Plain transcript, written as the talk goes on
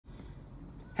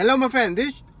Hello my friend,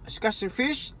 this is Scratch and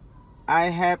Fish. I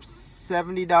have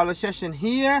 $70 session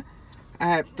here. I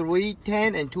have 3,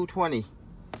 10 and 220.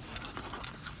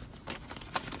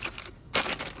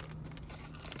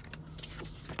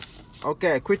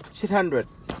 Okay, quit 600.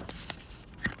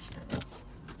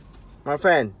 My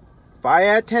friend,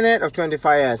 5S, 10S or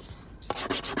 25S?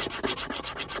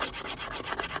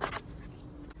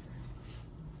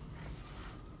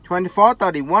 $24,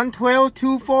 $31, $12,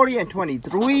 $240 and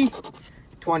 $23.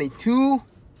 $22,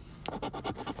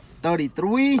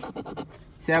 $33,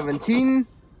 $17,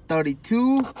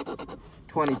 $32,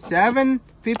 $27,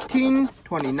 $15,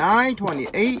 $29,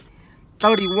 $28,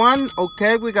 $31.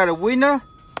 Okay, we got a winner.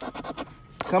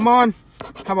 Come on.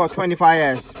 How about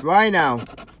 25S right now?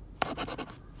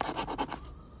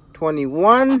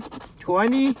 21,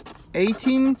 20,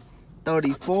 18,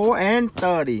 34 and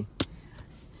 30.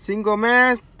 Single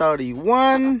match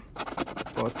 31.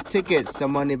 For tickets,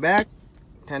 some money back.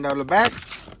 $10 back.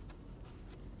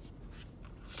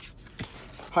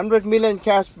 100 million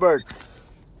cash bird.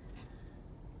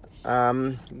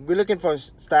 We're looking for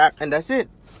stack and that's it.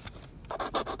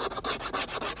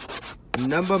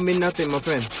 Number mean nothing, my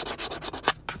friend.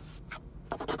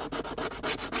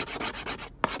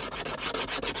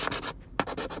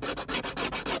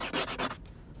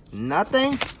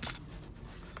 Nothing.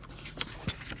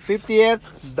 50th,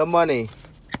 the money.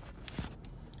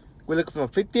 We're looking for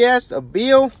 50s, a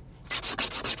bill.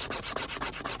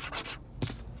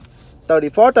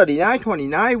 34, 39,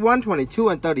 29, 1, 22,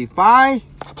 and 35.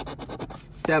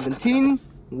 17,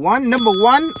 1, number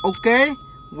 1, okay.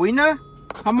 Winner,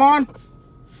 come on.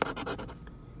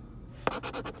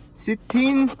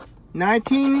 16,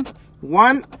 19,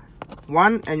 1,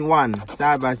 1 and 1.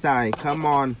 Side by side, come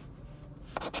on.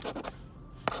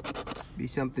 Be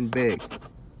something big.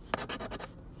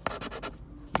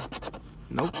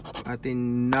 Nope, I think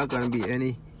not gonna be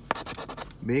any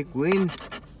big win.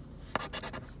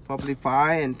 Probably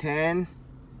 5 and 10,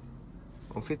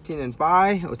 or 15 and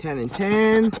 5, or 10 and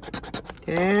 10,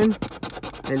 10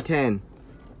 and 10.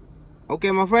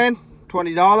 Okay, my friend,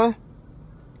 $20.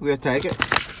 We'll take it.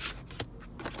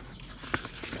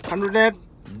 100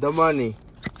 the money.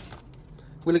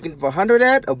 We're looking for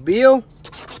 100 a bill.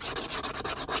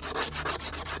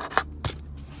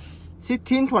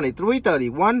 16, 23,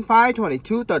 31, 5,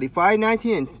 22, 35,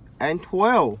 19, and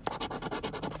 12.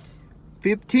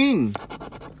 15,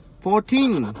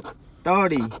 14,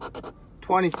 30,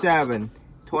 27,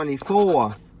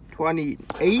 24,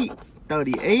 28,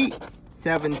 38,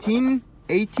 17,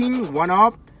 18, 1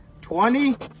 up,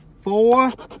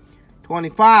 24,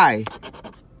 25,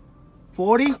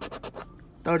 40,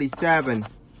 37,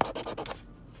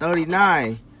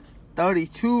 39,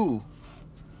 32,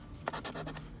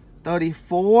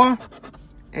 34,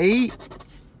 8,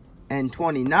 and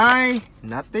 29.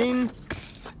 Nothing.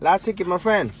 Last ticket, my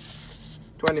friend.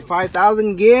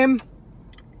 25,000 game.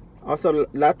 Also,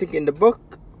 last ticket in the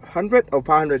book. $100 or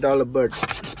 $500 bird.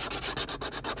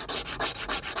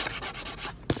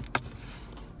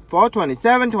 4,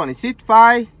 27, 26,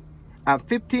 5,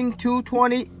 15, 2,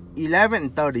 20, 11,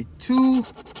 32,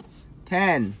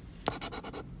 10,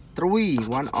 3,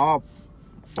 1 up,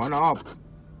 1 up.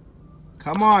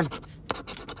 Come on.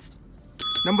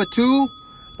 Number 2.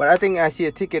 But I think I see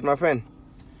a ticket, my friend.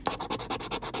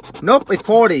 Nope, it's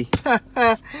 40.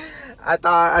 I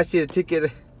thought I see a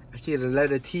ticket. I see the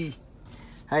letter T.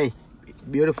 Hey,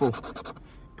 beautiful.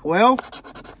 12.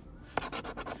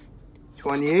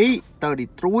 28.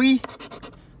 33.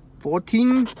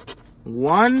 14.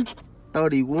 1.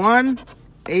 31.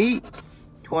 8.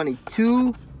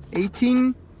 22.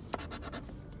 18.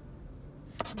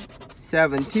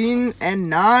 17 and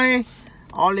 9.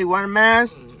 Only one match.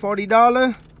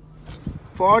 $40.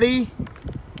 40.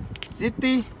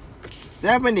 60.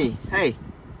 70. Hey,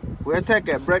 we'll take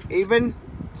a break even.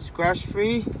 Scratch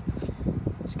free.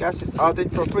 Scratch all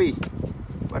it for free.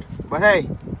 But hey,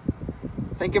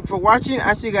 thank you for watching.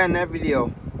 I'll see you guys in that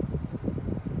video.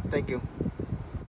 Thank you.